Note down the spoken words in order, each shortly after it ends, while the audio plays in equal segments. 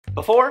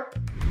Before,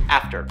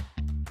 after.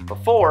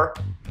 Before,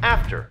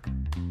 after.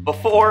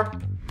 Before,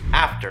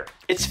 after.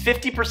 It's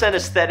 50%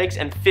 aesthetics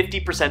and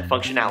 50%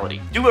 functionality.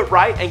 Do it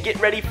right and get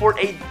ready for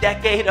a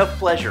decade of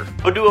pleasure.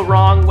 But do it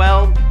wrong,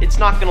 well, it's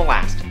not gonna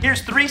last.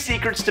 Here's 3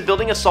 secrets to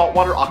building a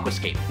saltwater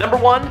aquascape. Number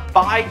 1,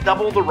 buy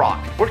double the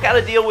rock. Work out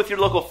a deal with your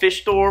local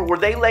fish store where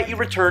they let you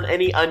return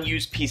any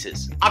unused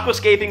pieces.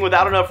 Aquascaping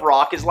without enough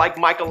rock is like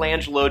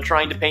Michelangelo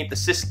trying to paint the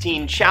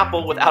Sistine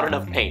Chapel without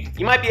enough paint.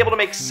 You might be able to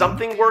make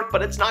something work,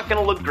 but it's not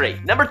gonna look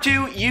great. Number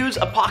 2, use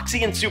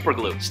epoxy and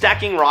superglue.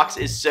 Stacking rocks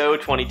is so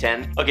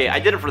 2010. Okay, I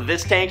did it for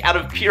this tank out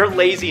of pure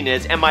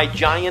laziness, and my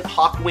giant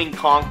hawkwing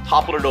conch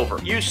toppled it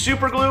over. Use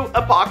superglue,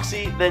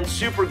 epoxy, then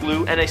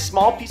superglue, and a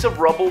small piece of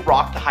rubble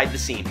rock to hide the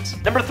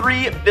seams. Number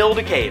 3, build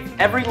a cave.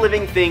 Every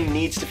living thing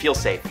needs to feel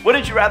safe.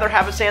 Wouldn't you rather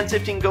have a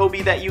sand-sifting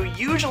goby that you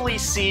usually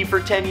see for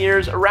 10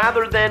 years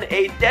rather than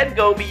a dead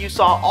goby you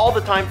saw all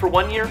the time for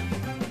 1 year?